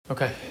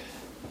Okay,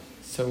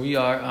 so we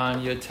are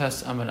on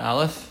Yotes Amud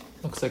Aleph.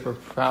 Looks like we're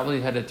probably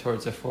headed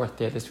towards the fourth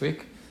day this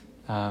week.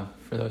 For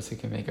those who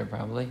can make it,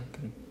 probably.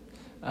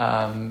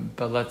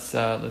 But let's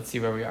see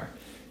where we are.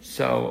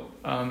 So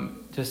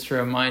just to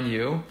remind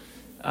you,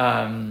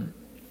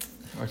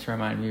 or to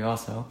remind me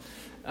also,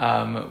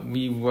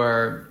 we've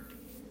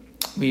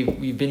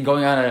been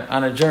going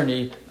on a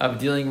journey of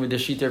dealing with the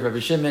Shita of Rabbi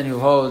Shimon, who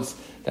holds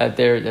that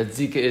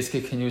Zika is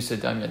kikenusa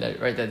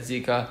damya, that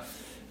Zika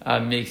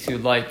makes you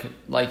like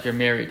you're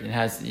married and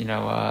has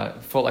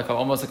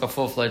almost like a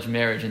full-fledged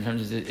marriage in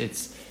terms of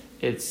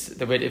it's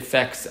the way it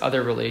affects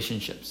other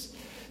relationships.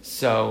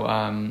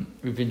 So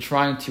we've been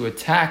trying to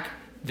attack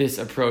this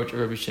approach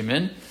of Rabbi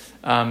Shimon,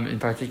 in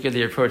particular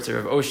the approach that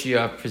Rav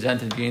Oshia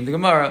presented beginning the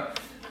Gemara,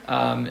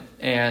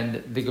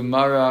 and the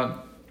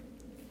Gemara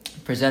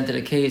presented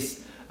a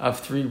case of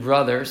three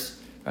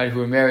brothers, right, who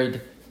were married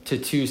to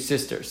two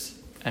sisters.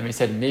 And we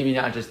said maybe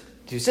not just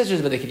two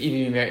sisters, but they could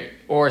even be married,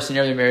 or a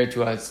scenario married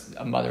to a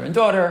mother and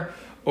daughter,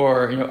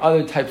 or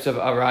other types of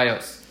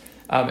arayos.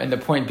 And the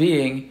point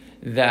being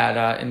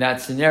that in that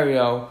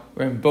scenario,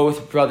 when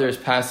both brothers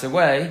pass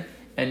away,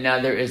 and now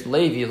there is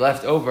Levi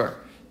left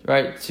over,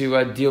 right,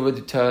 to deal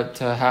with,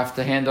 to have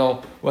to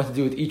handle what to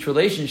do with each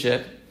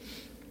relationship.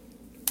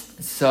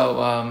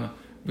 So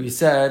we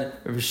said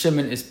Rabbi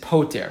Shimon is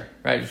poter,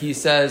 right? He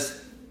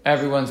says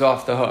everyone's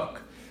off the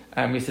hook.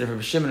 And we said if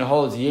Rabbi Shimon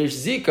holds yesh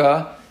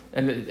zika,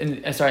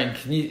 in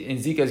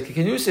Zika is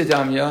kikenusa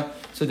damya,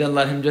 so then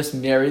let him just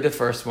marry the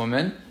first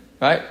woman,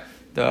 right?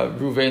 The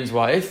Reuven's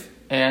wife,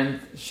 and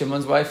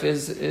Shimon's wife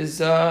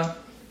is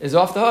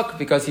off the hook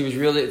because he was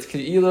it's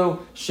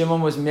Keilu.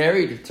 Shimon was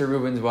married to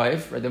Reuven's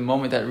wife right the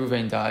moment that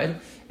Reuven died,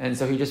 and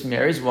so he just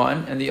marries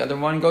one, and the other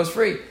one goes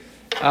free.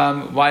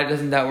 Why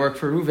doesn't that work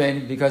for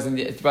Reuven? Because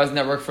it doesn't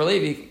that work for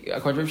Levi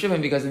according to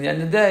Shimon? Because in the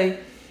end of the day,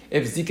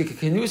 if Zika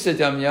kikenusa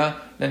damya,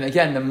 then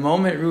again, the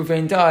moment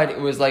Reuven died, it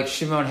was like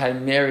Shimon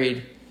had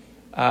married.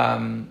 The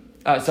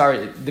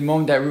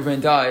moment that Reuven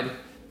died,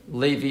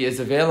 Levi is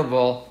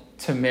available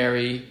to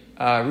marry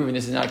Reuven.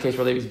 This is not a case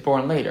where Levi is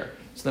born later.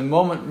 So the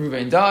moment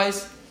Reuven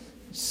dies,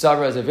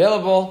 Sarah is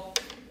available,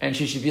 and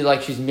she should be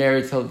like she's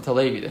married to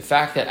Levi. The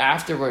fact that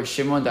afterwards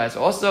Shimon dies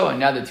also, and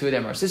now the two of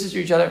them are sisters to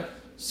each other,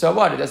 so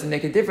what? It doesn't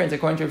make a difference.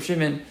 According to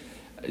Shimon,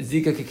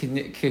 Zika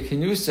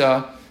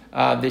kikenusa,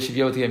 they should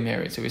be able to get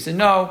married. So we said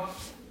no.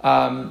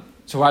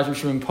 So why does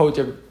Shimon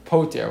poter?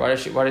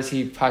 Why does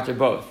he poter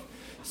both?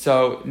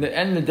 So in the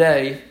end of the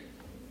day,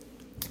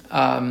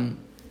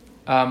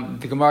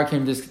 the Gemara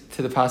came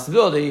to the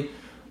possibility.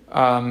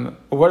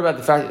 What about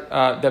the fact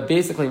that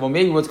basically,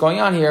 maybe what's going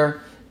on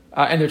here,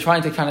 and they're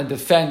trying to kind of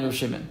defend Rav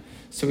Shimon.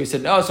 So we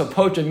said no. So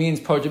poter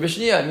means poter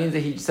b'shniya. It means that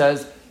he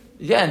says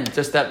again,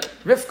 just that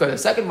Rivka, the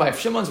second wife,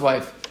 Shimon's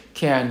wife,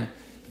 can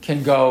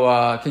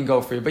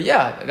go free. But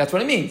yeah, that's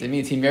what it means. It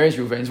means he marries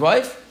Reuven's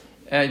wife,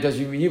 and he does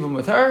Yevamos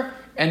with her,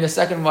 and the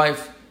second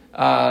wife,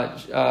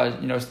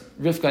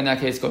 Rivka in that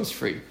case goes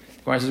free. The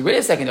Gemara says, wait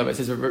a second though, it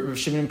says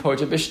Shimon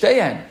poter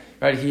b'shteyan,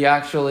 right? He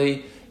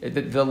actually,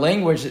 the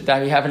language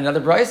that we have in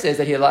another brayso is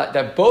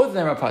that both of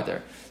them are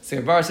pater. So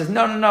the Gemara says,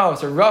 no.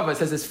 So Rava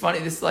says it's funny,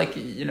 this is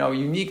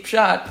unique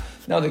pshat.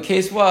 No, the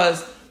case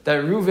was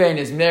that Reuven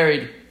is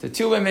married to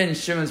two women,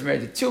 Shimon's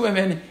married to two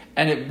women,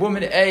 and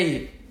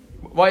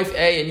wife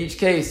A in each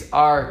case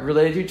are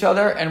related to each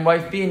other, and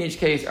wife B in each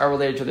case are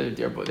related to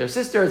their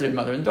sisters, their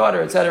mother and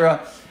daughter, etc.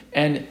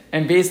 And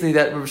basically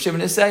that Rav Shimon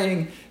is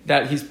saying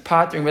that he's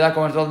pottering, without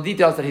going into all the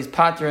details, that he's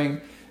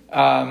pottering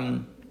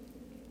Amar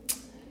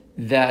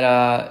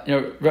Rav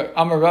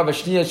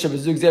Shniya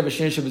Shebezug Zeh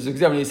B'Shniya Shebezug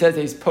Zeh. When he says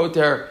that he's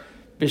poter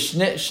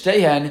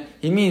b'shtehen,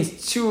 he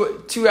means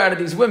two out of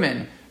these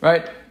women,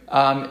 right?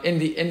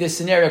 In this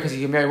scenario, because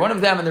he can marry one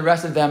of them and the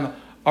rest of them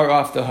are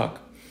off the hook.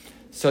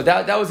 So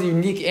that was a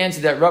unique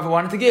answer that Rava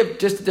wanted to give,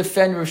 just to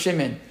defend Rav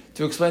Shimon,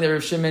 to explain that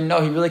Rav Shimon,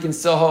 no, he really can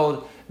still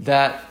hold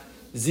that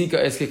Zika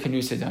is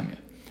kikenusa damya.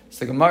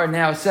 So the Gemara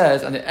now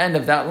says, on the end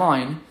of that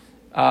line,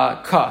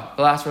 ka,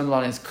 the last one of the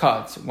line is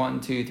ka. It's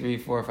 1, 2, 3,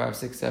 4, 5,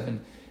 6, 7,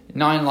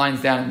 9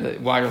 lines down in the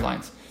wider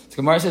lines. So the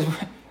Gemara says,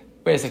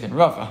 wait a second,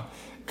 Rava.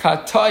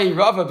 Katai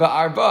Rava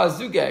ba'arba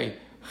zuge.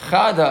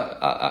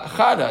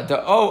 Chada,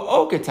 the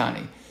o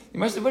katani. You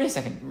must say, wait a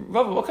second,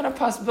 Rava, what kind of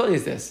possibility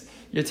is this?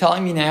 You're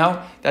telling me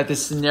now that the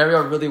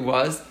scenario really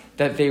was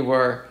that they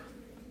were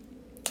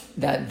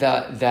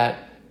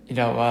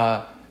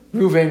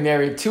Reuven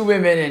married two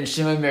women and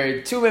Shimon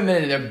married two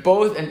women, and they're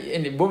both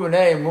and woman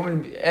A and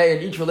woman A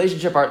in each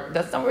relationship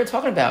that's not what we're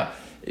talking about.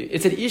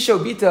 It's an isho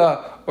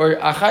bita or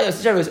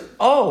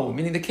achayos,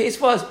 meaning the case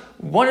was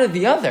one or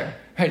the other,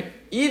 right?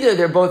 Either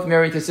they're both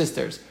married to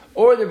sisters,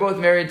 or they're both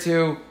married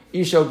to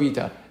isho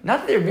bita. Not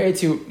that they're married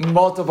to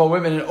multiple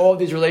women and all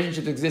these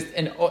relationships exist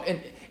with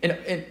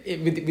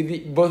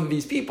both of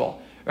these people,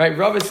 right?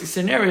 Rava's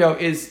scenario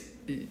is,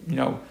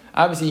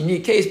 obviously a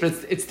unique case, but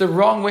it's the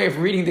wrong way of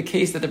reading the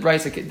case that the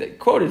brayso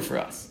quoted for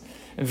us.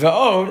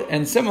 Va'od,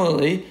 and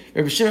similarly,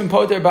 Rabbi Shimon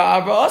poter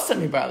ba'arba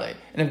asam mibalei.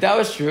 And if that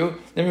was true,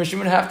 then Rabbi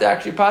Shimon would have to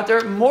actually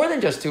poter more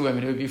than just two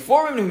women. It would be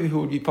four women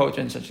who would be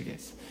poter in such a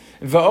case.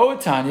 V'o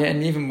Tanya,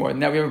 and even more than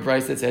that, we have a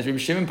brayso that says Rabbi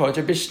Shimon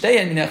poter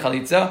b'shtein mina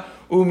chalitza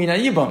u'mina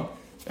yibam.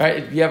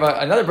 Right? We have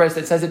another brayso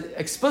that says it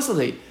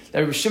explicitly that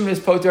Rabbi Shimon is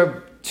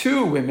poter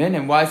two women,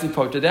 and why is he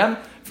poter them?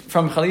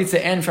 From chalitza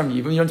and from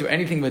yibum. You don't do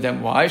anything with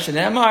them. Why?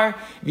 Shenemar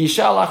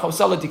v'yishalach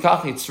osala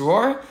tikach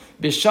litzror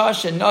b'shah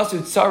shenasu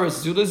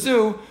tzaras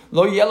zulazu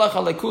lo yelach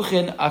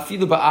alekuchin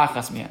afilu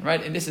ba'achas man.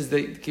 Right? And this is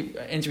the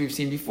answer we've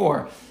seen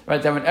before.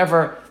 Right? That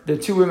whenever the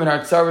two women are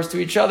tzaras to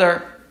each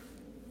other,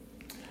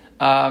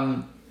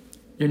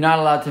 you're not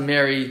allowed to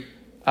marry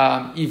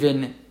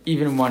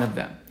even one of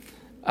them.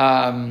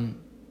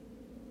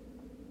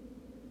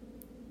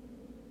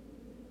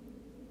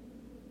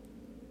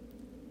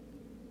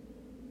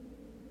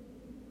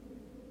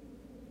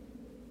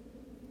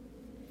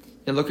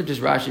 Look at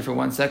just Rashi for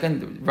 1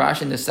 second.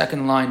 Rashi in the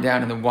second line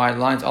down in the wide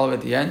lines, all the way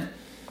at the end.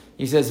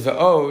 He says,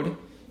 "Va'od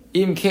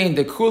im kain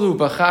dekulu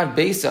b'chad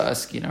beisa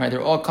askin." Right, they're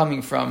all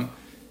coming from,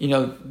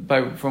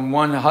 from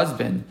one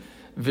husband.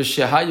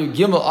 V'shehayu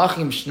gimel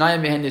achim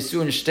shnayim mehen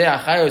nesuin shtei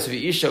achayos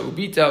v'isha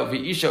ubita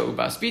v'isha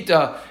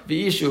ubaspita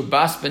v'isha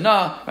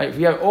ubaspena. Right,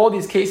 we have all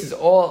these cases,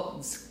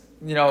 all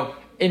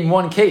in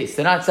one case.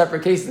 They're not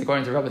separate cases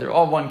according to Rabbi. They're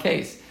all one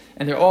case,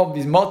 and they're all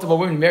these multiple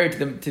women married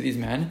to these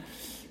men.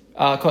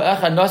 Each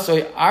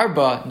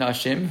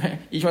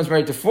one's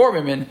married to four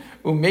women,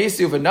 and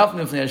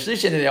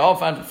they all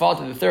fall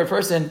to the third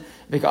person.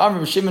 I'm going to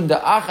have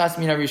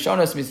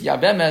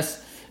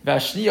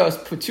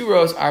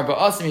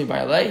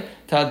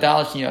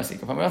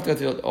to go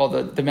through all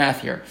the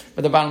math here,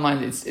 but the bottom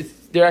line is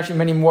there are actually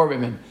many more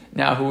women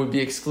now who would be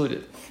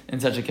excluded in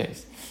such a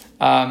case.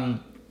 Fine,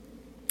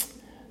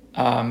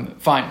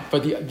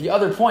 but the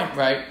other point,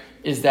 right,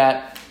 is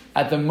that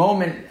at the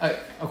moment,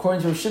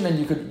 according to Rav Shimon,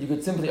 you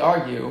could simply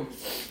argue.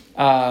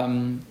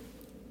 Sorry,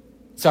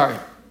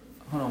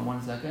 hold on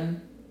 1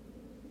 second.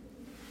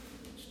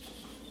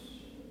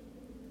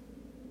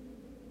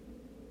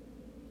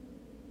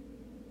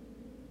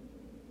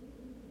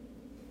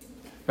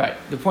 Right.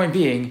 The point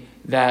being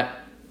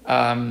that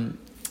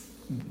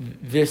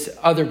this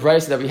other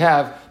brayso that we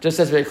have just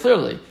says very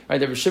clearly, right,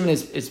 that Rav Shimon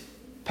is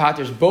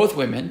paters both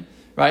women,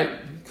 right,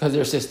 because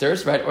they're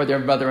sisters, right, or they're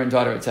mother and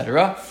daughter,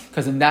 etc.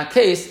 Because in that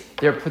case,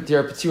 they're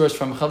paturos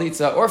from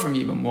chalitza or from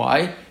yibum.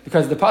 Why?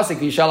 Because the pasuk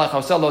v'yishalach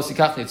hosel lo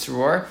sikach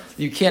litzror,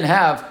 you can't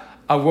have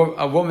a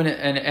woman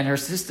and her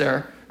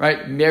sister,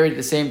 right, married at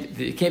the same.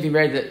 You can't be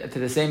married to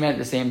the same man at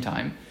the same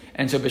time.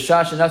 And so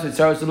b'shah shenasu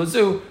tzaros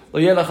zuluzu lo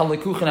yelach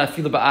alekuchen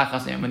afilu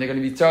ba'achasem. When they're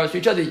going to be tzaros to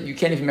each other, you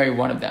can't even marry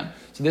one of them.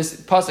 So this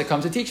pasuk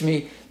comes to teach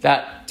me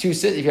that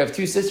if you have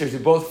two sisters who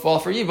both fall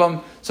for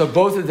yibum, so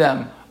both of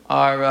them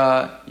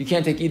are you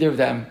can't take either of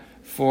them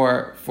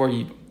for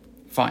yibum.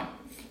 Fine.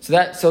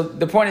 So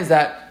the point is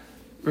that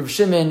Rav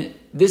Shimon,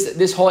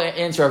 this whole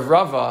answer of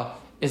Rava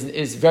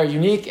is very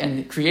unique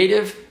and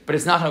creative, but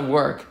it's not going to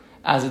work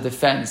as a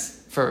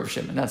defense for Rav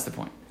Shimon. That's the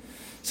point.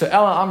 So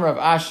Ela Amar Rav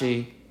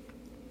Ashi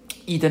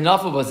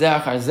itanafu bazeh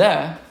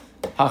achar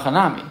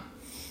hachanami.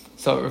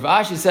 So Rav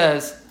Ashi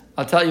says,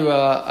 I'll tell you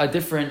a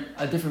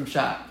different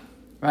shot,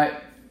 right?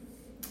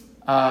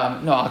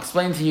 No, I'll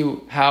explain to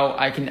you how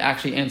I can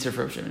actually answer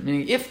for Rav Shimon.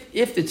 Meaning,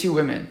 if the two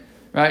women,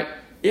 right,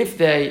 if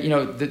they,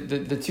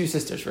 the two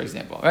sisters, for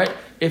example, right,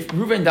 if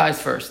Reuven dies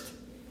first,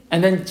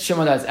 and then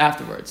Shimon dies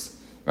afterwards,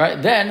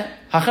 right, then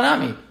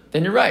hachanami,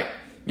 then you're right.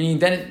 Meaning,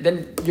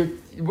 then you're.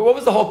 What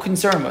was the whole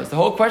concern? The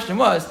whole question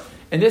was,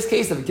 in this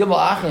case of Gimel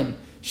Achim,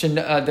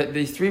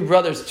 these three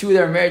brothers, two of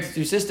them are married to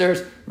two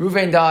sisters.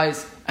 Reuven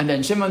dies, and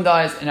then Shimon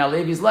dies, and now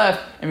Levi's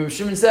left. And when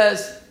Shimon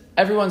says,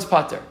 everyone's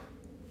pater.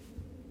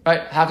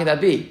 Right? How can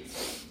that be?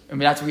 I mean,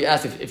 that's what we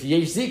asked. If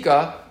Yesh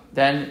Zika,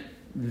 then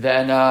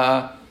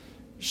Levi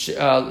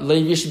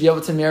should be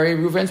able to marry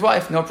Reuven's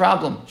wife. No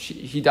problem.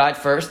 He died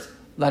first.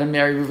 Let him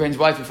marry Reuven's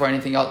wife before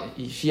anything else.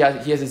 He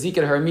has a Zika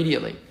to her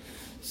immediately.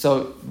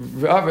 So,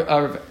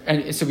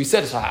 and so we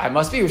said, so I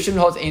must be. Shimon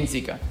holds Ein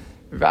Zika.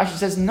 Rashi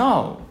says,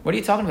 no. What are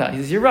you talking about? He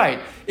says, you're right.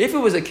 If it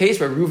was a case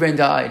where Reuven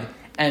died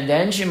and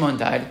then Shimon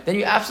died, then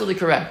you're absolutely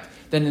correct.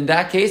 Then in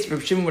that case,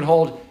 Rav Shimon would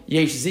hold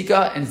Yesh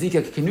Zika, and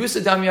Zika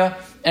Kenusa Damya,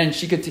 and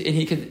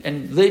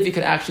Levi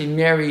could actually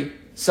marry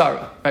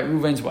Sarah, right,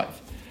 Reuven's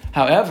wife.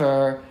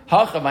 However,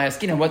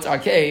 what's our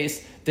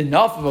case? The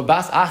Naf of a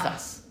Bas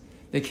Achas.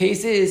 The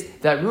case is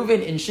that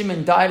Reuven and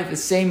Shimon died at the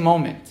same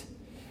moment.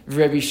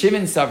 Rabbi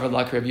Shimon suffered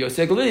like Rabbi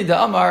Yosef Galili, the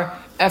Amar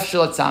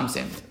Efshalat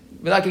Samsim.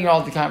 Without getting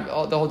all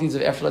the whole details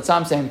of Efshalat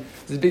Samsim,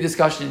 there's a big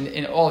discussion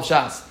in all of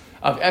Shas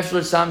of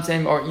Efshalat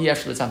Samsim or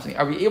Efshalat Samsim.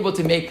 Are we able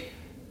to make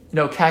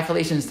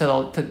calculations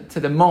to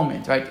the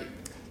moment, right?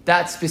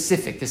 That's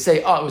specific to say,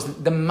 it was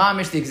the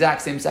mamish the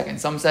exact same second.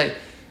 Some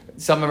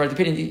are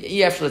repeating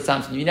Efshalat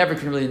Samsim. You never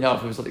can really know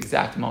if it was the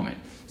exact moment.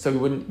 So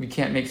we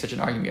can't make such an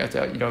argument. We have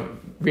to,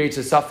 raise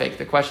the suffix,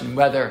 the question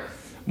whether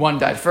one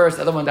died first,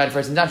 the other one died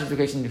first, and not just the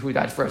question of who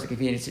died first. It could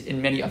be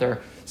in many other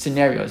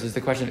scenarios. Is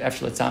the question of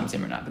Efshalat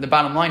Samsim or not? But the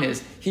bottom line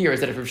is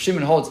that if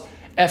Shimon holds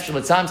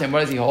Efshalat Samsim, what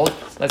does he hold?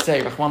 Let's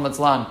say Rahman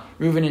Latzlan,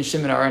 Reuven and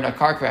Shimon are in a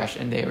car crash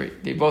and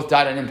they both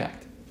died on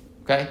impact.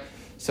 Okay,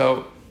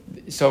 so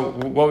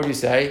what would you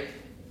say?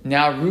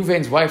 now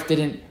Reuven's wife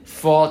didn't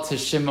fall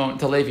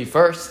to Levi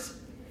first,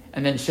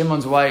 and then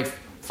Shimon's wife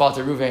fall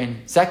to Reuven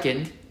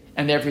second,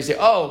 and therefore you say,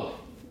 oh,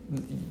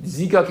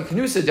 Zika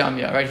kiknusa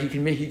damya, right?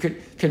 He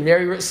could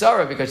marry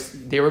Sarah because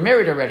they were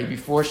married already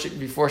before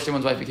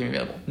Shimon's wife became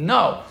available.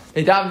 No,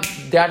 they died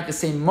at the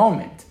same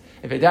moment.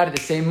 If they died at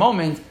the same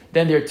moment,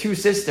 then they're two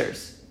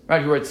sisters,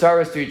 right, who are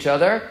tsaras to each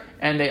other,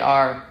 and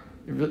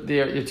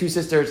they're two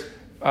sisters,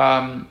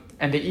 and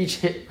they each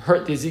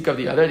hurt the zika of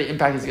the other, they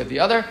impact the zika of the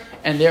other,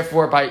 and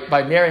therefore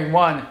by marrying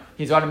one,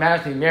 he's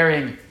automatically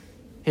marrying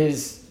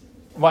his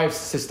wife's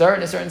sister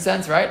in a certain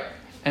sense, right?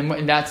 And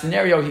in that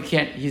scenario,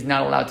 he's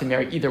not allowed to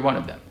marry either one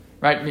of them,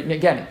 right? And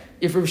again,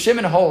 if Rav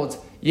Shimon holds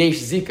yesh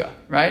zika,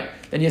 right,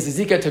 then he has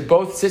a zika to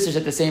both sisters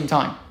at the same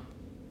time,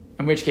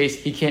 in which case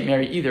he can't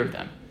marry either of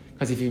them.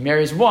 Because if he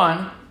marries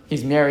one,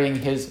 he's marrying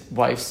his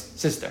wife's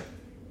sister.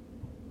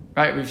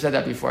 Right? We've said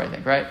that before, I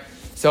think, right?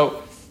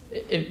 So,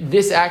 if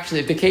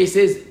the case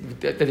is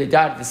that they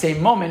died at the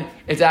same moment,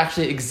 it's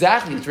actually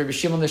exactly, it's Rabbi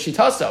Shimon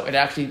l'shitaso.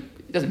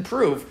 It doesn't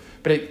prove,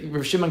 but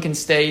Rabbi Shimon can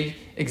stay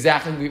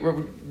exactly,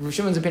 Rabbi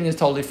Shimon's opinion is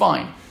totally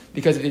fine.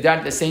 Because if they died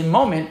at the same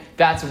moment,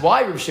 that's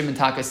why Rabbi Shimon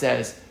Taka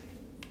says,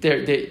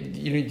 they're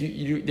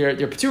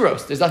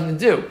paturos, there's nothing to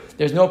do.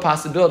 There's no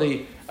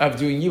possibility of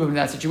doing yibum in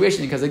that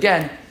situation, because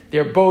again,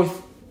 they're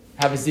both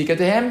have a zika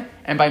to him,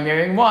 and by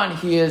marrying one,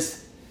 he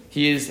is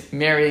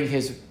marrying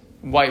his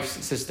wife's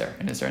sister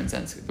in a certain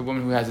sense, the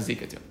woman who has a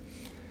zika to him.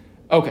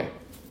 Okay,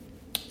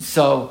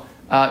 so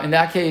in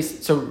that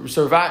case, so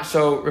Rav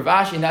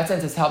Ashi in that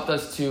sense has helped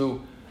us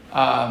to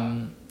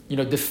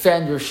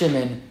defend Rav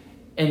Shimon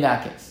in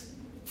that case.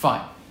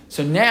 Fine.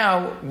 So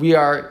now we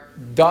are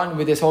done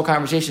with this whole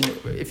conversation.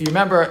 If you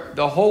remember,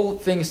 the whole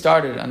thing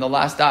started on the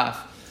last daf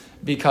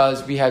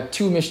because we had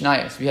two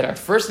Mishnayos. We had our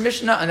first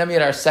Mishnah and then we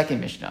had our second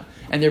Mishnah.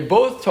 And they're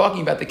both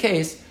talking about the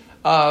case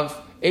of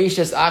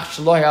Eishes Ach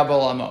Shelo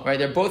Yabolamo, right?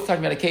 They're both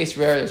talking about a case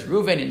where there's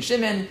Reuven and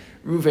Shimon,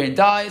 Reuven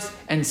dies,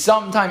 and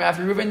sometime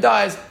after Reuven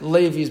dies,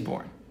 Levi is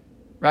born,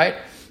 right?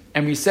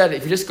 And we said,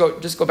 if you just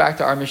go back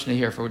to our Mishnah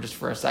here for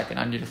a second,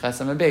 on Yud Ches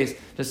Amud Beis,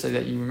 just so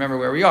that you remember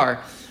where we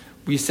are.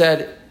 We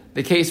said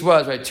the case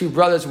was, right, two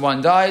brothers,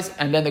 one dies,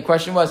 and then the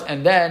question was,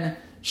 and then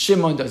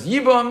Shimon does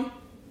Yibum,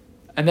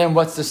 and then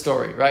what's the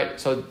story, right?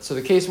 So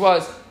the case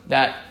was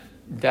that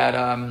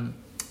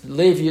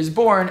Levi is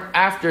born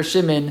after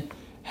Shimon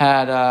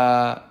had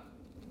done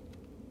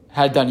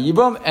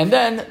Yibum, and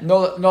then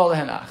Nol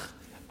Henach.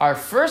 Our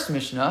first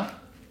Mishnah,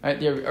 right,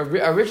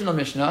 the original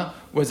Mishnah,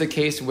 was a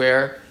case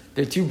where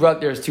there's two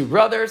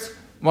brothers,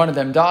 one of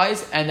them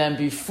dies, and then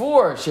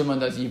before Shimon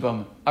does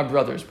Yibum, a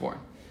brother is born.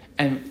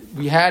 And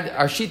we had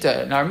our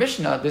Shita in our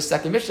Mishnah, this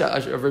second Mishnah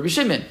of Rabbi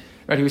Shimon,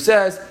 right, who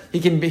says he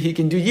can do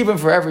Yibum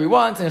for whoever he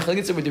wants, and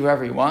Chalitza would do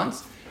whoever he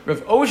wants.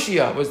 Rav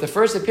Oshia was the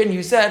first opinion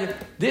who said,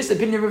 this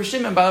opinion of Rabbi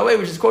Shimon, by the way,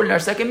 which is quoted in our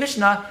second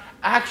Mishnah,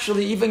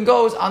 actually even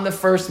goes on the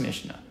first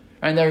Mishnah.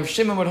 Right? And that Rav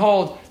Shimon would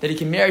hold that he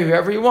can marry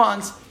whoever he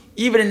wants,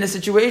 even in the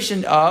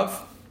situation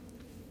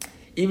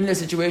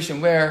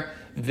where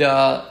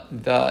the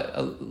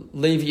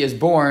Levi is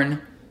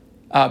born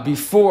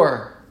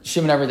before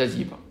Shimon ever does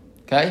Yibum.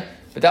 Okay?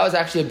 But that was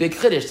actually a big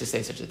chiddush to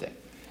say such a thing.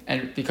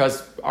 And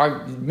because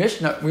our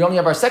Mishnah, we only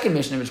have our second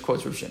Mishnah which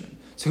quotes Rav Shimon.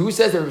 So who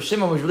says that Rav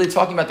Shimon was really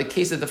talking about the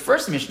case of the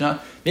first Mishnah?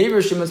 Maybe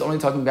Rav Shimon is only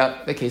talking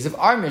about the case of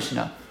our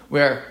Mishnah,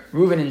 where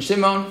Reuven and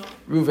Shimon,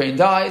 Reuven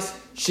dies,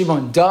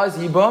 Shimon does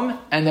Yibum,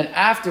 and then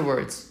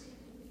afterwards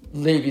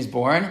Levi's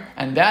born,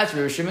 and that's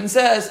where Rav Shimon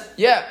says,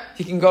 yeah,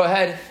 he can go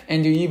ahead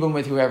and do Yibum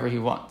with whoever he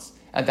wants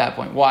at that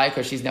point. Why?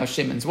 Because she's now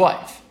Shimon's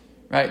wife.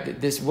 Right?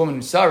 This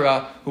woman,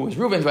 Sarah, who was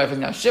Reuven's wife, is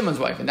now Shimon's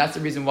wife. And that's the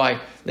reason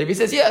why Levi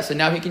says, yeah, so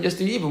now he can just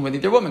do Yibum with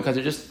either woman, because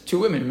they're just two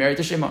women married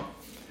to Shimon.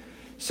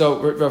 So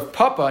Rav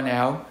Papa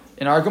now,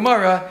 in our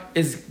Gemara,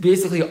 is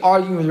basically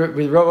arguing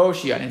with Rav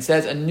Oshia, and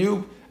says a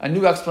new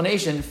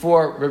explanation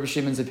for Rabbi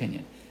Shimon's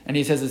opinion. And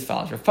he says as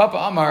follows, Rav Papa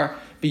Amar,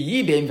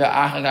 B'yibim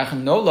v'achagach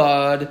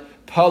nolad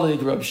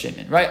palig Rav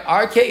Shimon. Right?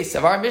 Our case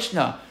of our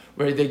Mishnah,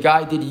 where the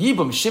guy did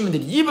Yibum, Shimon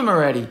did Yibum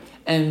already,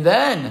 and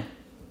then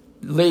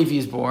Levi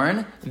is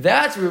born,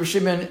 that's where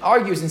Shimon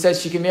argues and says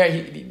she can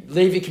marry,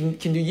 Levi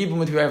can do Yibum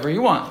with whoever he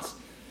wants.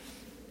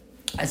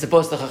 As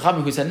opposed to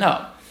Chachamim who said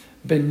no.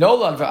 But in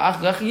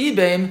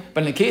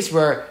the case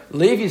where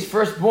Levi is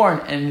first born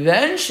and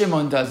then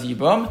Shimon does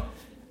Yibum,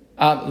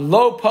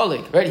 lo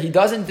polik, right? He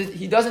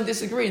doesn't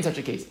disagree in such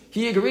a case.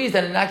 He agrees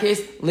that in that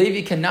case,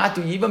 Levi cannot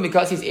do Yibum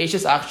because he's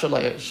Eishes Ach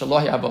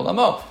Shelo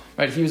Yabolamo.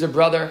 Right? He was a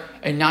brother,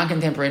 a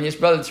non-contemporaneous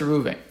brother to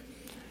Reuven.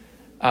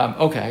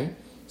 Okay.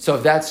 So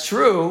if that's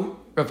true,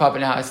 Rav Papa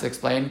now has to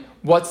explain,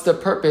 what's the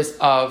purpose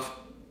of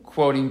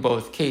quoting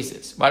both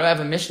cases? Why do I have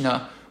a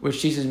Mishnah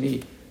which teaches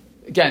me,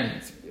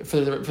 again, for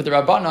the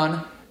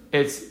Rabbanan,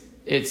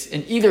 it's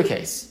in either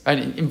case. Right?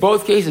 In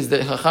both cases, the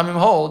Chachamim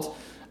hold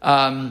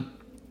right,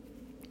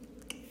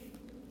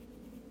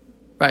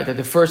 that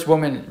the first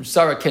woman,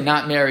 Sarah,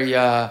 cannot marry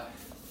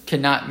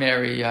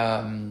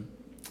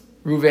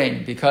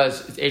Reuven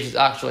because it's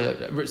actually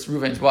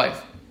Reuven's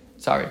wife.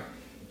 Sorry.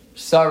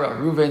 Sarah,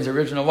 Reuven's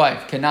original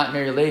wife, cannot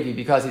marry Levi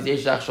because he's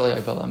Eish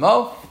Shalai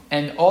Bolamo.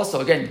 And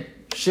also, again,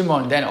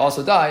 Shimon then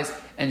also dies,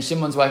 and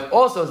Shimon's wife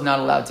also is not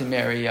allowed to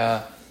marry.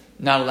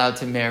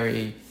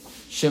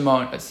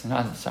 Shimon.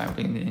 I'm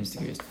getting the names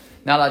confused.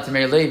 Not allowed to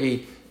marry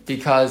Levi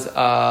because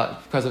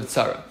of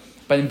Sarah.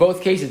 But in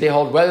both cases, they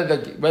hold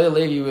whether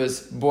Levi was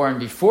born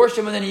before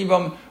Shimon and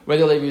Yibum,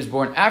 whether Levi was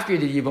born after he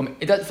did Yibum.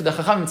 For the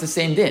Chachamim, it's the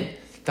same din.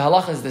 The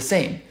halacha is the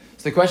same.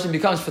 So the question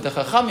becomes, for the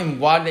Chachamim,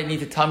 why do they need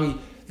to tell me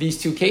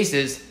these two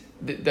cases?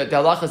 The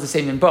halacha is the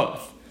same in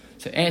both.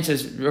 So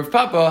answers Rav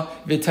Papa,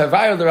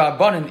 v'tavayu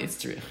l'rabbanan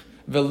itzrich,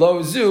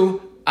 v'lo zu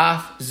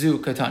af zu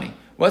katani.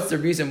 What's the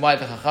reason why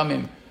the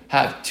Chachamim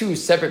have two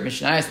separate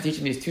Mishnayos to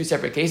teach me these two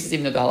separate cases,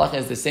 even though the halacha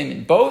is the same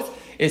in both?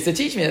 Is to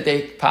teach me that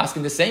they pass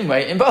in the same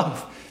way in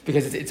both.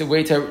 Because it's a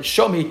way to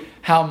show me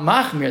how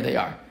machmir they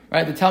are,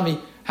 right? To tell me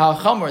how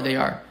chamor they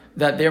are,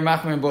 that they're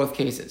machmir in both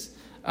cases.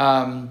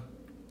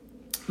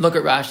 Look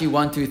at Rashi,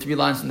 1, 2, 3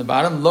 lines from the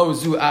bottom. Lo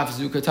zu af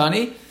zu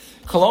katani.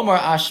 Kolomar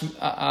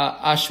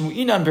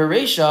ashmu'inan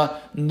bereisha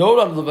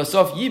nolad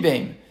l'basof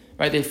yibem.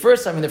 Right? They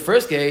first time in the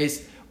first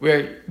case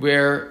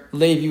where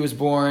Levi was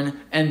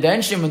born, and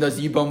then Shimon does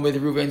yibam with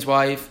Reuven's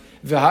wife.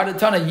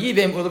 V'hadatana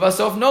yibem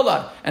u'lebasof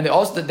nolad. And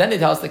then they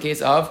tell us the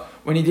case of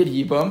when he did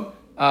yibam,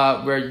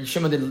 where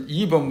Shimon did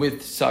yibam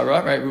with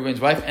Sarah, right, Reuven's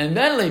wife, and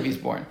then Levi's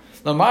born.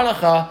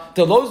 Lamalacha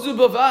de lo zu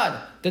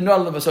bavad. The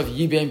nolad levasof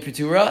yibem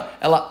petura,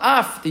 ela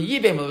af the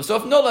yibem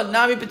levasof nolad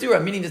nami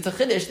petura. Meaning that the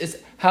chiddush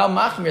is how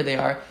machmir they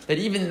are. That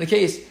even in the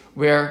case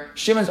where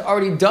Shimon's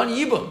already done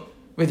yibum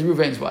with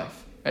Reuven's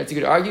wife, right? So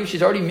you could argue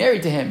she's already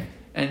married to him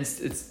and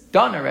it's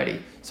done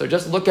already. So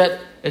just look at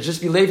it.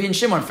 Just be Levi and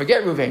Shimon.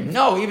 Forget Reuven.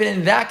 No, even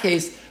in that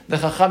case, the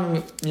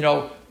chachamim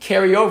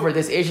carry over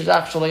this Eish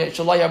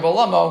Shalai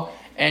Bolamo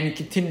and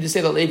continue to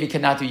say that Levi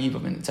cannot do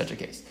yibum in such a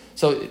case.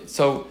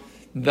 So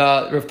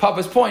the Rav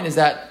Papa's point is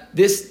that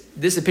this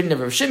opinion of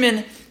Rav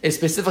Shimon is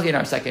specifically in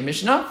our second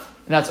Mishnah,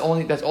 and that's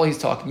all he's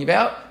talking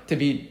about, to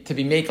be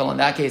makel in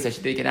that case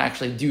that they can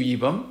actually do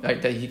yibum,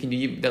 right? That Levi can do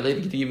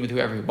yibum with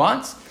whoever he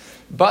wants.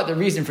 But the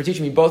reason for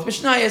teaching me both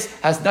Mishnayos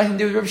has nothing to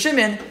do with Rav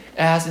Shimon. It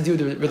has to do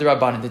with the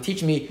Rabbanan, to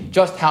teach me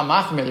just how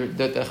machmir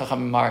the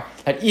Chachamim are,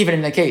 that even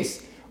in the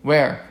case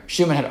where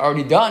Shimon had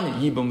already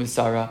done yibum with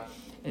Sarah,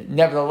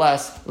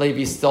 nevertheless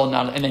Levi's still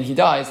not, and then he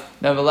dies.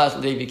 Nevertheless,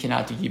 Levi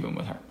cannot do yibum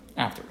with her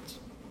afterwards.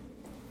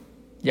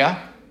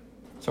 Yeah?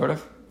 Sort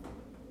of?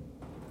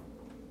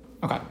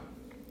 Okay.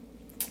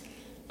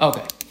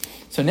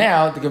 So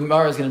now the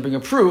Gemara is going to bring a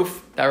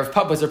proof that Rav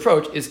Papa's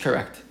approach is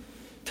correct.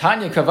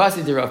 Tanya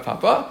Kavasi de Rav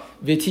Papa,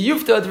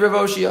 V'tiyufta de Rav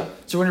Oshia.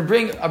 So we're going to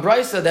bring a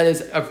brisa that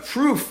is a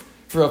proof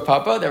for Rav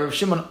Papa that Rav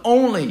Shimon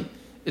only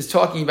is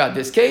talking about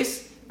this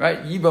case,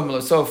 right? Yibam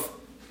l'sof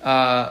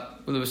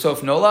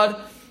nolad,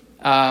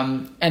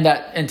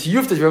 and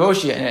Tiyufta de Rav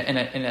Oshia, and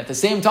at the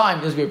same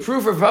time there's going to be a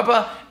proof for Rav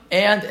Papa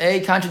and a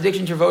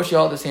contradiction to Rav Oshia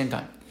all at the same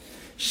time.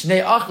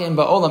 Shnei achim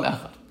ba'olam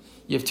echad.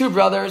 You have two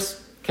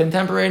brothers,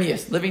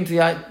 contemporaneous, living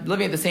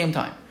at the same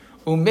time.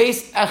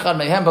 Umeis echad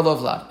mehem b'lo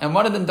vlad, and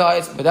one of them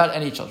dies without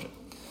any children.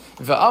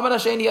 V'amar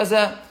hasheni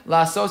hazeh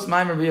lasos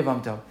maimer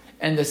b'yevamto,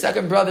 and the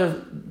second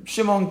brother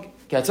Shimon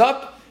gets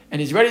up and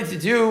he's ready to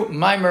do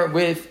maimer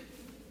with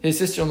his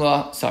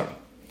sister-in-law Sarah.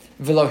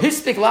 V'lo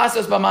hispik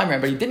lasos b'maimer,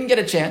 but he didn't get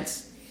a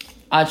chance.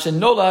 Ad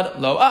shenolad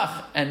lo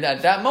ach, and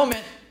at that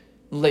moment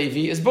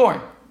Levi is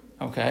born.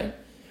 Okay,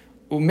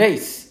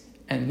 umeis,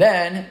 and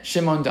then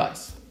Shimon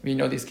dies. We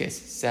know these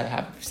cases.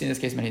 We've seen this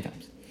case many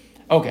times.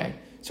 Okay,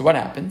 so what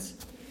happens?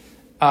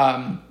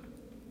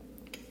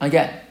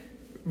 Again,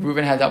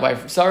 Reuven had that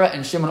wife Sarah,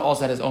 and Shimon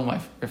also had his own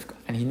wife Rivka,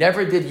 and he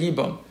never did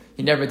yibum,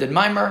 he never did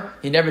maimer,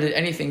 he never did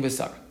anything with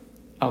Sarah.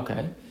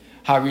 Okay,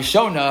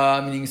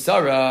 Harishona, meaning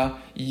Sarah,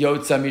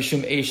 yotza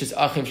mishum eishes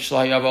achiv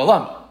shlaya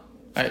b'olam.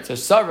 Right, so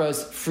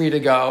Sarah's free to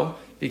go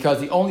because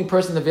the only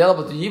person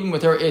available to yibum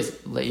with her is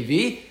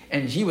Levi,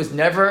 and he was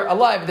never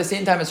alive at the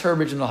same time as her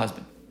original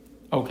husband.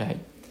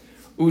 Okay,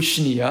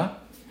 Ushniya,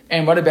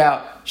 and what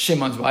about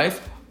Shimon's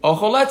wife?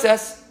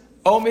 Ocholetzes.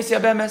 O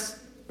misyabemes,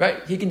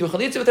 right? He can do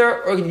chalitza with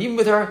her, or he can even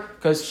with her,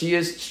 because she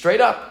is straight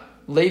up.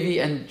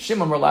 Levi and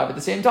Shimon were alive at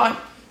the same time.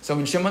 So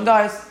when Shimon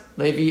dies,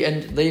 Levi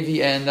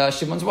and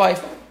Shimon's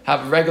wife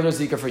have regular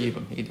zika for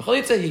yibum. He can do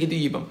chalitza, he can do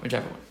yibum,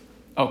 whichever one.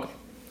 Okay.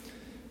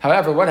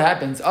 However, what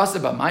happens?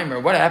 Asaba maimer.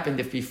 What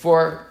happened if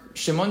before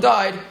Shimon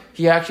died,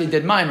 he actually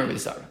did maimer with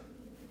Sarah,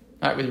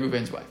 right, with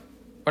Reuven's wife?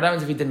 What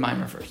happens if he did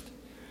maimer first?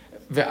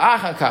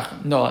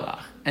 Ve'achakach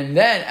noalach, and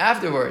then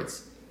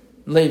afterwards,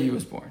 Levi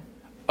was born.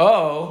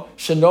 Oh,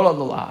 Shanola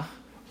Lalach,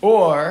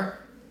 or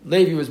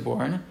Levi was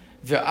born,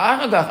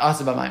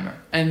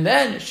 and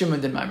then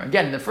Shimon did Maimer.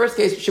 Again, in the first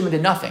case, Shimon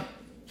did nothing.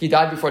 He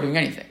died before doing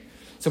anything.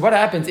 So what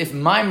happens if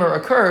Maimer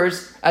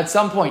occurs at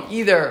some point,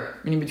 either,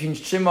 meaning between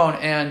Shimon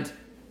and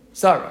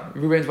Sarah,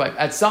 Reuben's wife,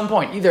 at some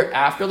point, either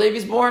after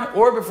Levi's born,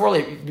 or before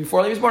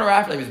Levi's born, or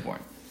after Levi's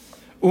born.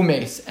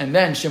 Umes, and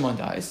then Shimon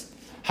dies.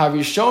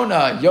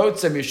 Harishona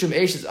Yotza Mishum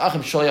Eishes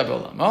Achim Shoya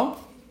Be'olamo.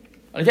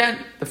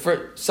 Again,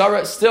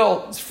 Sarah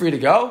still is free to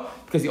go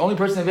because the only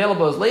person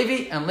available is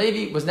Levi, and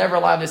Levi was never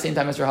alive at the same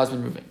time as her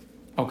husband Reuven.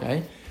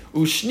 Okay.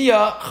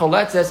 Ushnia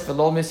chaletzes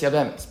v'lo mis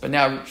Yevamos. But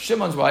now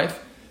Shimon's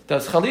wife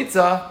does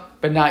chalitza,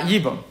 but not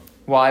yibum.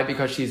 Why?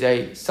 Because she's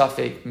a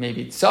safek,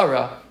 maybe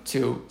tzara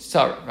to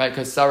Sarah, right?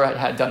 Because Sarah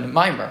had done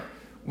mimer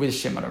with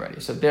Shimon already.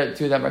 So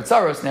two of them are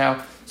tzaros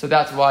now. So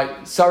that's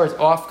why Sarah's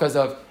off because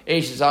of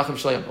Eish Zachim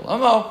Shleim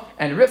B'Lamo,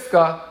 and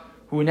Rivka,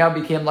 who now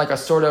became like a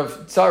sort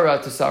of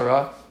tzara to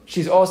Sarah,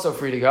 she's also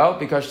free to go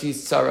because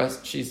she's tzara.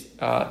 She's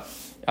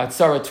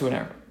tzara to an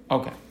Arab.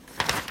 Okay.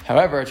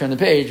 However, turn the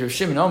page. Rav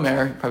Shimon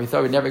Omer, probably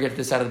thought we'd never get to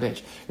this side of the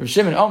page. Rav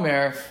Shimon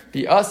Omer,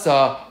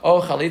 bi'asa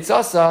o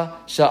chalitzasa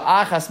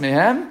sha'achas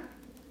mehem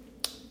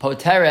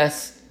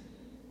poteres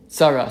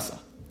tzarasa.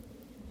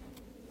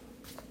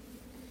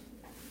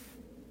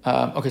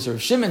 Okay, so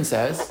Rav Shimon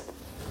says,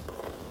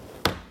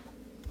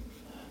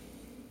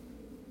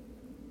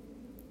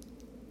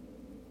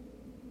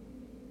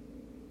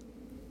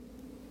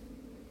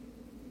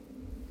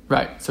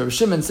 right, so Rav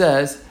Shimon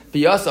says,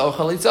 Biyasa o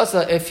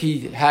chalitzasa, if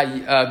he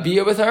had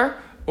bia with her,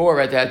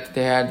 or that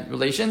they had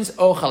relations,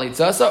 o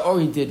chalitzasa, or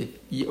he did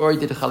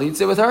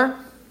chalitza with her,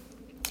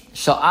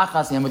 shal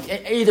achas him, with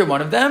either one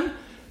of them,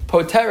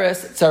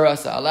 poteres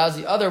tzarasa, allows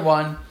the other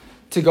one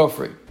to go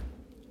free.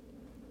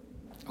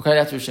 Okay,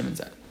 that's what Shimon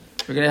said.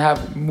 We're going to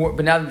have more,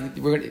 but now there's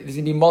going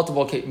to be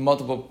multiple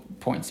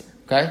points here.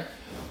 Okay,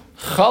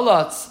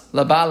 chalatz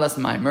labalas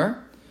maimer.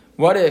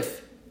 What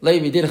if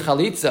Levi did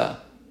chalitza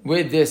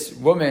with this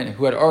woman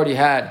who had already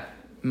had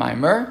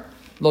maimer?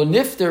 Lo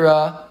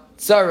niftera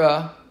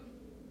tzara.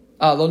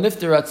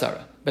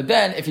 But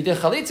then, if he did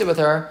chalitza with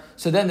her,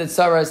 so then the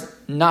tzara is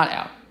not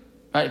out.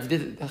 Right? If he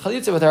did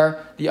chalitza with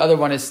her, the other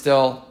one is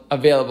still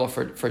available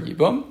for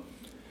yibum.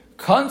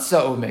 Kansa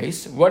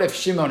umes. What if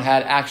Shimon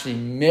had actually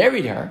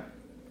married her,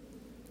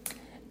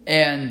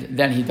 and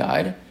then he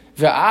died?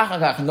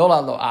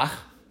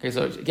 Okay,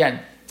 so again,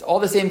 it's all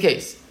the same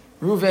case.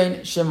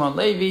 Reuven, Shimon,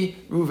 Levi.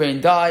 Reuven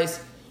dies.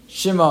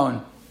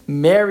 Shimon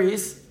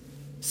marries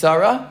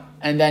Sarah,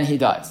 and then he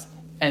dies.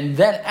 And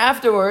then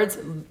afterwards,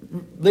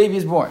 Levi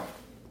is born.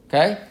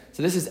 Okay?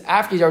 So this is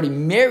after he's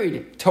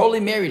already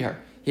totally married her.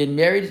 He had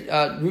married,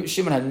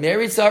 Shimon had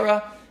married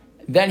Sarah,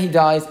 then he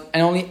dies,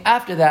 and only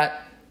after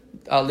that,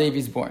 Levi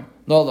is born.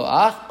 Or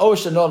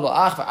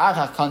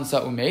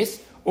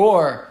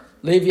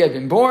Levi had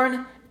been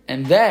born,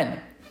 and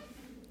then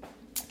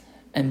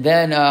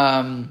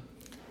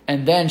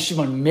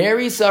Shimon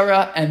marries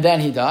Sarah, and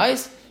then he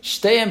dies.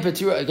 Shteim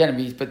Petura,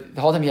 again, but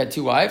the whole time he had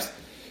two wives,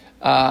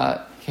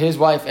 his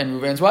wife and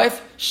Reuven's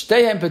wife.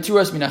 Shteim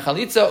Peturas mina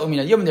chalitza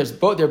umina yibum.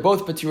 They're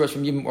both Peturas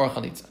from yibum or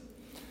chalitza.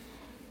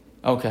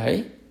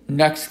 Okay,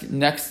 next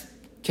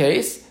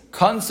case.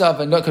 Kansa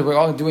v'no, because we're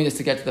all doing this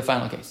to get to the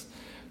final case.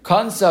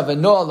 Kansa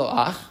v'no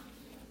loach.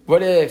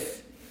 What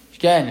if,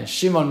 again,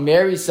 Shimon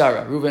marries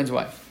Sarah, Reuven's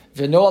wife,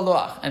 v'no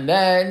loach, and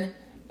then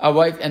a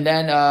wife, and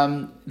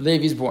then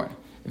Levi's born.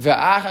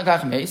 V'ach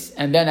akach meis,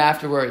 and then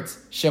afterwards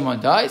Shimon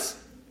dies.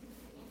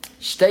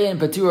 Shtein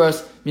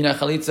Peturos mina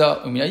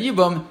chalitza umina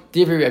yibum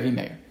divri Rebbe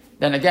Meir.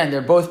 Then again,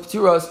 they're both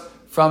Peturos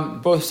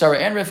from both Sarah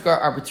and Rivka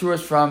are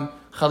Peturos from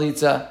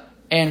chalitza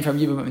and from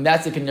yibum, and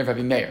that's the opinion of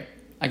Rebbe Meir.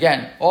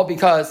 Again, all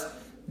because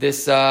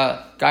this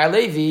guy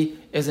Levi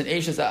is an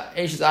Eishes Ach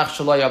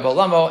Shaloya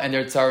Balamo, and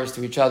they're tzaros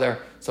to each other.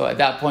 So at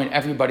that point,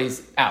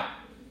 everybody's out.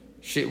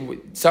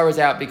 Sarah's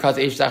out because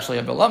Eishes Ach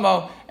Shaloya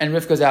Balamo, and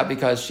Rivka's out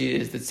because she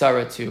is the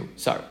tzara to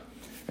Sarah.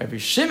 Rabbi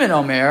Shimon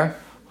Omer,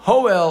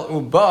 Hoel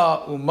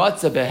uba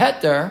umatza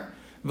beheter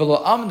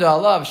v'lo amda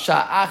alav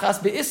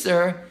sha'achas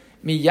be'iser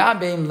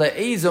miyabim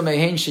le'ezo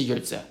mehen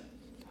sheyirtze.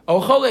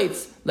 O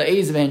choletz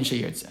le'ezo mehen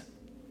sheyirtze.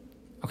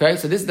 Okay,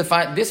 so this is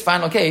this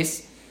final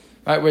case,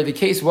 right, where the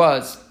case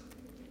was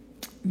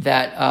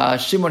that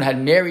Shimon had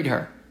married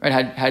her, right,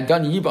 had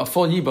done yibum,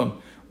 full yibum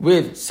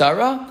with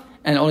Sarah,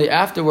 and only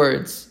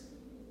afterwards,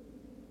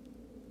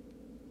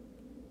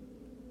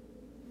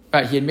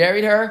 right, he had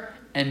married her,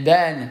 and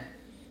then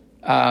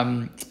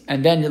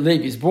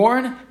Levi is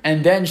born,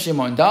 and then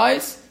Shimon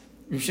dies.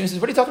 Shimon says,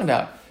 "What are you talking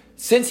about?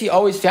 Since he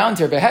always found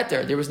her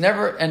beheter, there was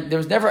never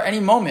any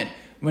moment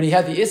when he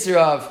had the issur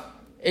of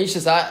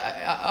Eishes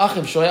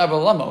Achiv Shoya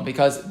B'Lamo,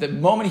 because the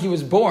moment he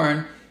was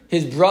born,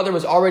 his brother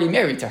was already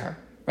married to her.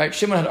 Right?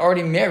 Shimon had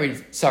already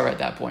married Sarah at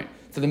that point.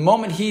 So the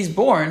moment he's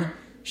born,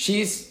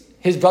 she's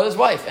his brother's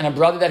wife, and a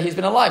brother that he's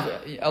been alive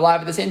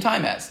at the same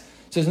time as.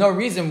 So there's no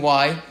reason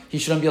why he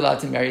shouldn't be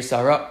allowed to marry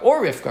Sarah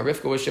or Rivka.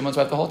 Rivka was Shimon's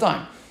wife the whole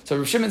time. So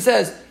Rav Shimon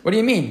says, what do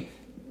you mean?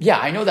 Yeah,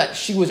 I know that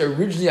she was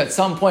originally at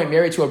some point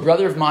married to a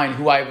brother of mine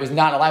who I was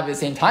not alive at the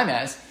same time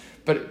as,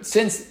 but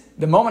since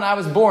the moment I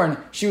was born,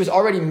 she was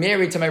already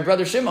married to my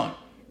brother Shimon.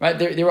 Right?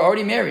 They were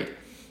already married.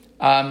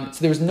 So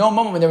there was no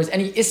moment when there was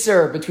any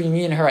issur between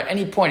me and her at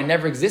any point. It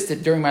never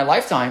existed during my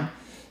lifetime.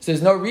 So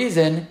there's no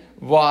reason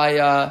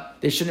why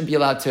they shouldn't be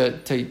allowed to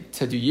do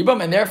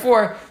yibum, and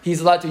therefore he's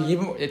allowed to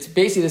yibum. It's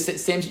basically the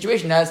same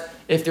situation as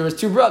if there was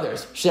two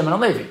brothers, Shimon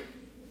and Levi.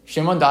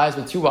 Shimon dies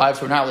with two wives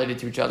who are not related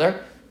to each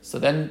other. So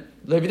then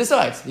Levi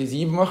decides he's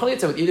yibum or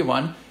chalitza with either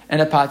one,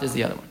 and a pat is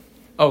the other one.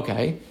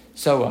 Okay,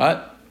 so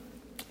what?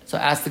 So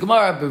ask the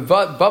Gemara,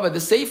 Baba the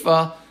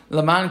Seifa,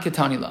 Laman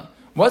Ketanila.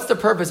 What's the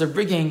purpose of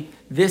bringing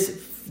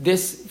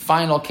this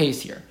final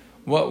case here?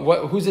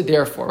 Who's it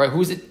there for? Right?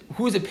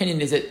 Whose opinion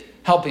is it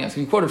helping us?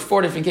 We quoted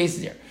 4 different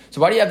cases here.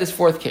 So why do you have this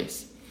 4th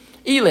case?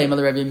 If you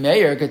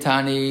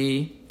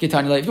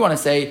want to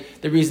say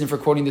the reason for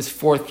quoting this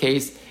 4th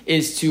case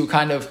is to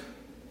kind of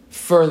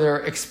further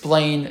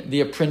explain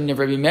the opinion of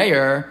Rabbi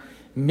Meir,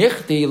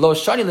 Michti lo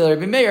shani le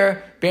Rabbi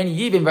Meir ben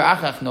yibim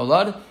v'achach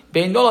nolad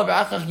ben nolad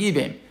v'achach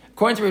yibim.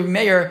 According to Rabbi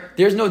Meir,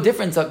 there's no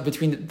difference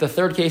between the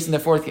 3rd case and the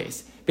 4th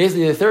case.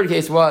 Basically, the 3rd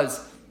case was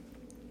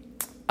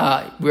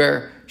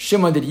where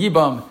Shimon did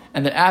yibam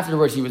and then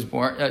afterwards Levi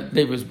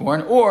was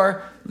born,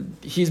 or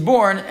he's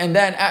born and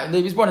then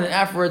Levi was born and then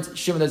afterwards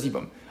Shimon does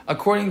yibam.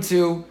 According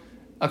to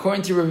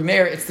Rabbi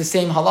Meir, it's the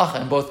same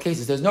halacha in both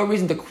cases. There's no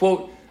reason to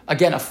quote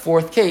again a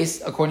 4th case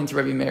according to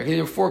Rabbi Meir.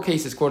 There are 4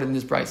 cases quoted in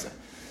this brisa.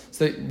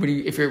 So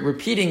if you're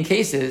repeating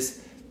cases,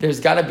 there's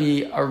got to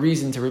be a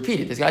reason to repeat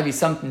it. There's got to be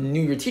something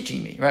new you're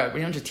teaching me, right? We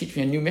don't just teach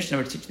me a new Mishnah,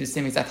 we're teaching the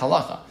same exact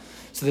halacha.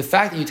 So the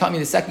fact that you taught me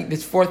this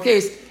 4th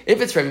case,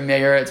 if it's Rabbi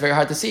Meir, it's very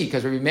hard to see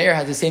because Rabbi Meir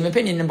has the same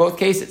opinion in both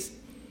cases.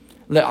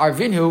 Let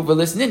Arvinhu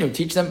v'lisninu,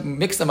 teach them,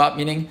 mix them up,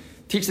 meaning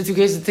teach the 2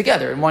 cases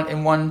together at one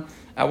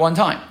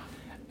time.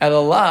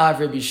 Elalav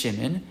Rabbi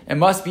Shimon, it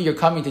must be you're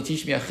coming to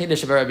teach me a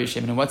chiddush about Rabbi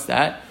Shimon, and what's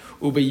that?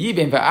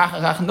 Ubeyibim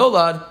v'achach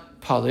nolad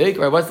palig,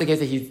 right? What's the case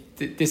that he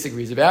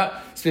disagrees about?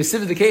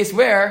 Specifically the case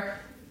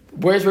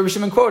where's Rabbi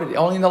Shimon quoted?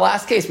 Only in the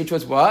last case, which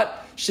was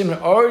what? Shimon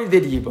already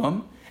did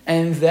yibum,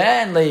 and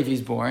then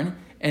Levi's born.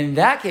 In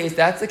that case,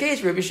 that's the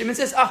case. Rabbi Shimon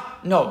says,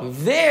 no,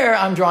 there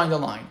I'm drawing the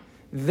line.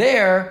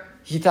 There,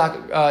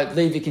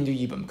 Levi can do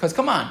yibum. Because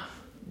come on,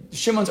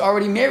 Shimon's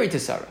already married to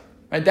Sarah.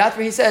 Right? That's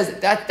where he says,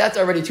 that's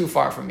already too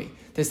far for me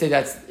to say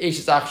that's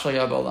Eishes Ach Shel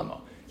Yabal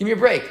Lamo. Give me a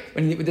break.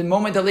 When the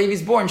moment that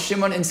Levi's born,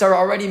 Shimon and Sarah are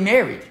already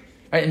married.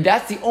 Right? And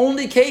that's the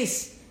only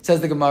case,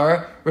 says the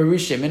Gemara, where Rabbi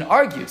Shimon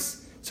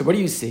argues. So what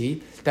do you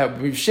see? That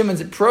Rabbi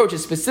Shimon's approach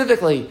is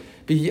specifically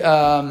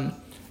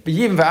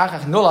B'yivim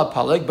v'achach nolad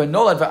palig, but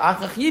nolad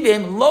v'achach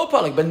yibim lo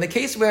palig. But in the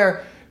case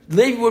where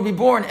Levi would be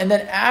born and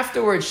then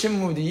afterwards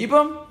Shimon would do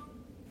yibam,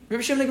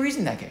 Rabbi Shimon agrees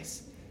in that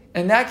case.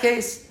 In that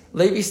case,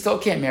 Levi still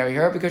can't marry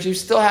her because she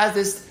still has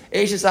this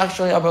Eishes Ach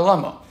Shel Yabal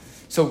Lamo.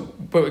 So,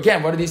 but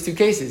again, what are these 2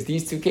 cases?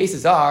 These 2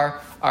 cases are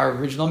our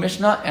original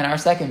Mishnah and our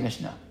second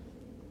Mishnah.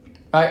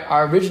 Right?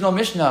 Our original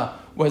Mishnah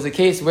was a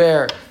case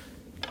where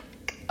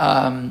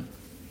Nolad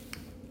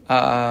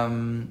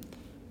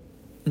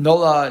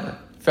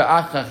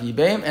Ve'achach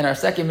Yibim, and our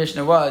second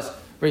Mishnah was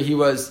where he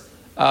was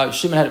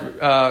Shimon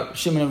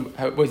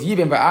was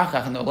Yibim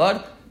Ve'achach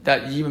Nolad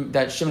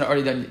that Shimon had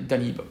already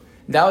done Yibim.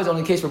 That was the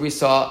only case where we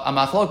saw a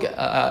machlok,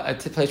 a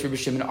place where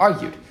Rabbi Shimon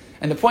argued.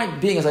 And the point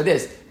being is like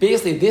this.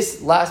 Basically,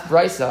 this last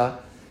brisa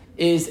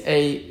is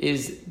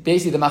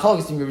basically the machlok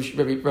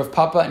between Rav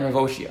Papa and Rav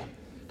Oshia.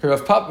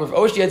 Rav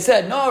Oshia had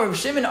said, no, Rav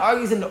Shimon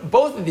argues in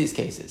both of these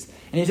cases.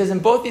 And he says in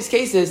both these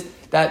cases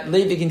that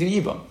Levi can do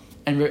Yibam.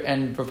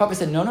 And Rav Papa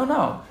said,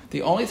 no.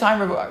 The only time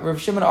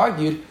Rav Shimon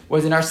argued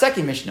was in our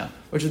second Mishnah,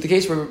 which was the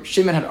case where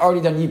Shimon had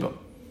already done Yibam.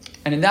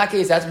 And in that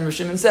case, that's when Rav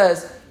Shimon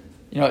says,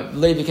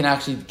 Levi can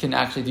actually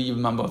do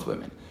Yibam on both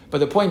women. But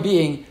the point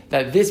being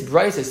that this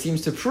brisa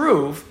seems to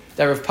prove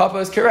that Rav Papa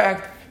is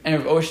correct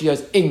and Rav Oshia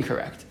is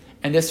incorrect.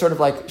 And this sort of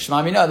like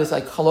Shema Mina, this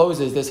like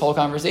closes this whole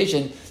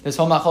conversation, this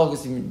whole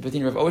machlokes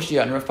between Rav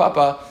Oshia and Rav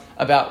Papa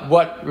about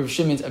what Rav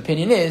Shimon's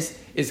opinion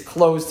is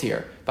closed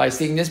here by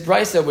seeing this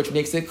brisa, which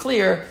makes it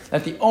clear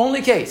that the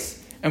only case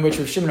in which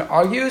Rav Shimon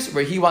argues,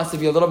 where he wants to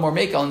be a little more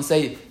makel and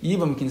say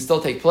Yibam can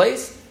still take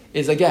place,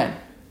 is again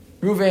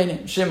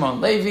Reuven, Shimon,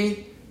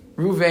 Levi.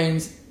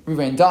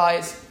 Reuven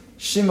dies.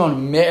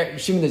 Shimon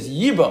does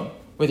Yibam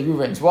with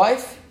Reuven's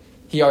wife.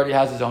 He already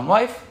has his own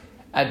wife.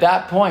 At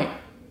that point,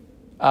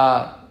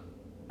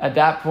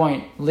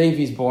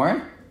 Levi's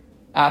born.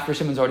 After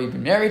Shimon's already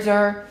been married to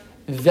her,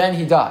 then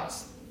he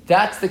dies.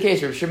 That's the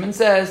case where Shimon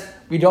says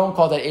we don't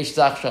call that Eish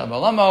Zach Shalom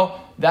Alamo.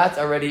 That's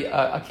already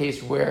a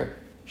case where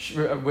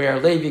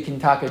Levi can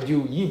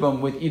do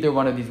Yibam with either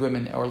one of these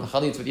women or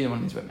L'chalitz with either one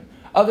of these women.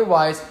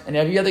 Otherwise, in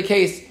every other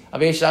case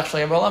of Eish Zach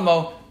Shalom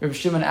Alamo, Rav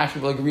Shimon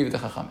actually will agree with the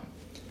Chachamim.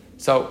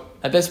 So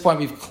at this point,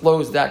 we've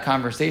closed that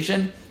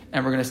conversation,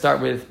 and we're going to start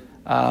with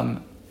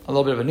a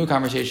little bit of a new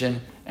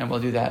conversation, and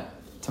we'll do that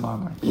tomorrow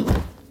morning.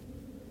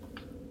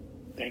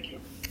 Thank you.